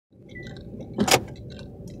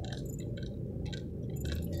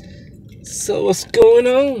So what's going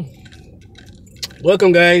on?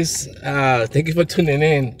 Welcome guys. Thank you for tuning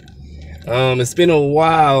in. It's been a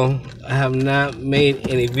while. I have not made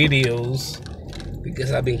any videos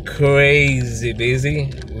because I've been crazy busy,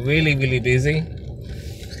 really busy.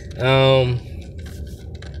 Um,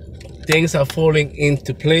 Things are falling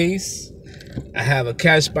into place. I have a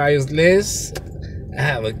cash buyers list. I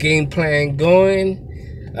have a game plan going.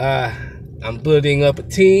 I'm building up a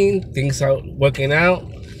team. Things are working out.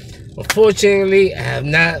 Unfortunately, I have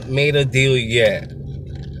not made a deal yet.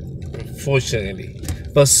 Unfortunately,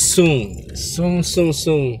 but soon.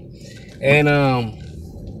 And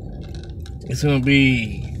it's gonna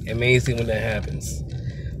be amazing when that happens.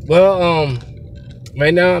 Well,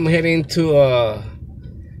 right now I'm heading to a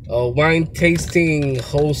wine tasting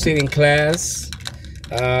wholesaling class,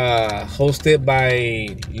 hosted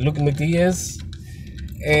by Luke Matias,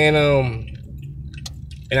 and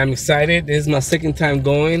I'm excited. This is my second time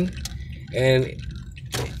going, and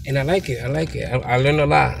I like it. I learned a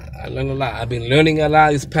lot. I've been learning a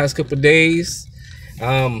lot these past couple of days.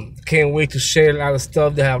 Can't wait to share a lot of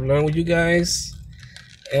stuff that I've learned with you guys,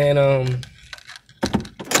 and I'm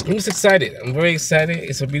just excited. I'm very excited.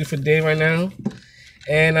 It's a beautiful day right now,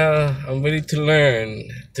 and I'm ready to learn.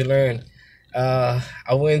 I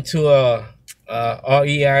went to a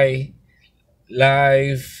REI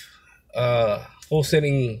live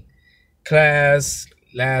wholesaling class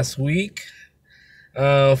last week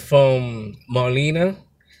from Marlena.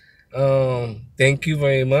 Thank you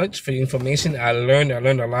very much for the information. I learned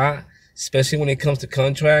a lot, especially when it comes to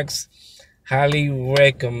contracts. Highly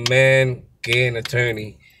recommend getting an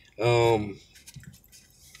attorney. I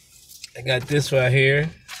got this right here.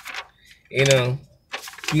 Give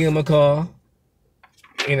him a call.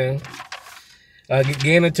 Get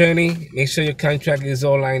an attorney. Make sure your contract is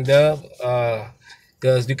all lined up.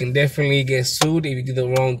 Because you can definitely get sued if you do the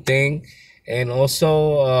wrong thing. And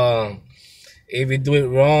also, if you do it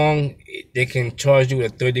wrong, they can charge you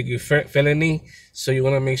with a third-degree felony. So you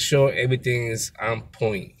want to make sure everything is on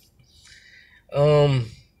point. And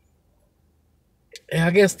I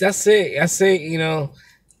guess that's it.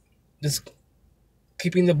 Just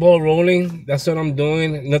keeping the ball rolling. That's what I'm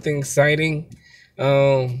doing. Nothing exciting.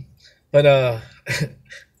 But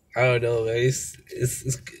I don't know, man.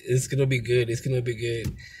 It's gonna be good. It's gonna be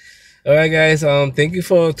good. All right, guys. Thank you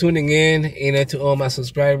for tuning in. To all my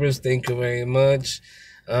subscribers, thank you very much.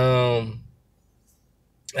 I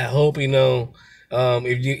hope if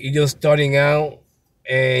you're just starting out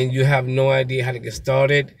and you have no idea how to get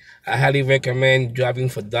started, I highly recommend Driving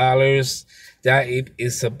for Dollars. That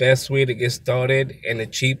is the best way to get started and a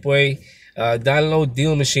cheap way. Download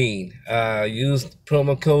Deal Machine. Use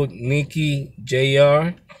promo code Nikki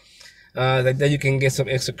JR. Like that you can get some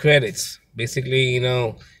extra credits. Basically,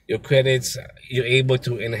 your credits, you're able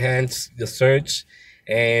to enhance the search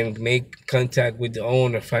and make contact with the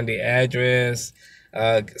owner, find the address,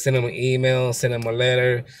 send them an email, send them a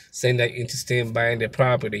letter, saying that you're interested in buying their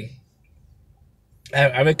property.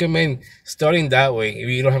 I recommend starting that way. If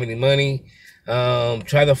you don't have any money,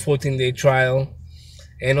 try the 14-day trial.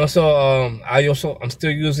 And also, I'm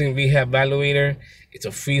still using Rehab Valuator. It's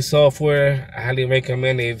a free software. I highly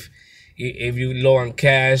recommend if you're low on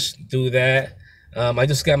cash, do that. I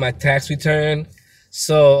just got my tax return.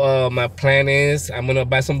 So my plan is I'm going to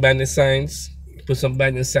buy some bandit signs, put some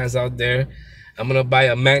bandit signs out there. I'm going to buy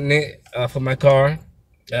a magnet for my car.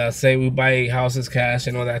 Say we buy houses cash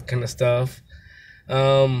and all that kind of stuff.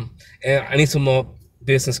 And I need some more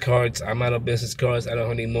business cards. I'm out of business cards. I don't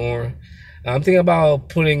have any more. I'm thinking about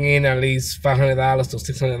putting in at least $500 to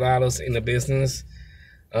 $600 in the business.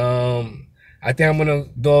 I think I'm gonna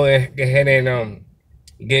go ahead and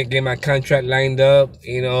get my contract lined up.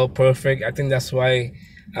 Perfect. I think that's why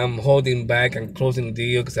I'm holding back and closing the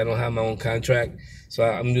deal because I don't have my own contract. So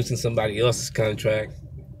I'm using somebody else's contract.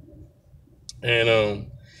 And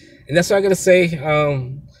that's what I gotta say.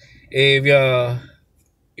 If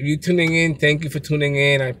you're tuning in, thank you for tuning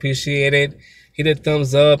in. I appreciate it. Hit a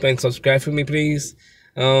thumbs up and subscribe for me, please.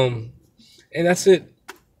 And that's it.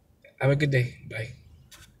 Have a good day. Bye.